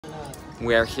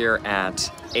We're here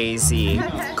at AZ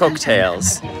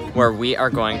Cocktails, where we are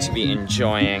going to be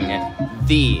enjoying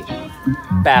the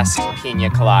best pina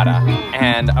colada.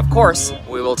 And of course,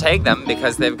 we will take them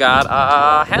because they've got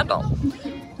a handle.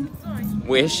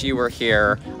 Wish you were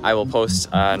here. I will post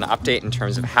an update in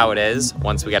terms of how it is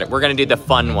once we get it. We're gonna do the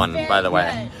fun one, by the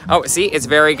way. Oh, see, it's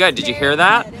very good. Did you hear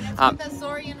that?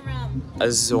 Azorean rum.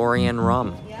 Azorean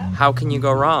rum. How can you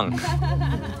go wrong?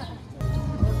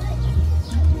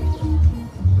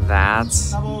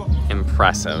 That's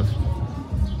impressive.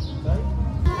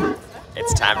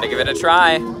 It's time to give it a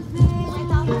try.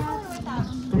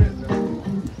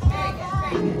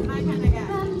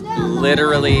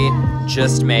 Literally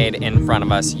just made in front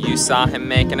of us. You saw him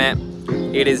making it.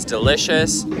 It is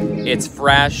delicious, it's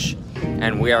fresh,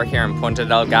 and we are here in Ponta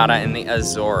Delgada in the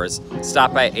Azores.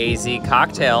 Stop by AZ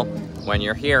Cocktail when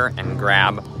you're here and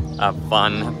grab a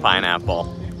fun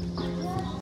pineapple.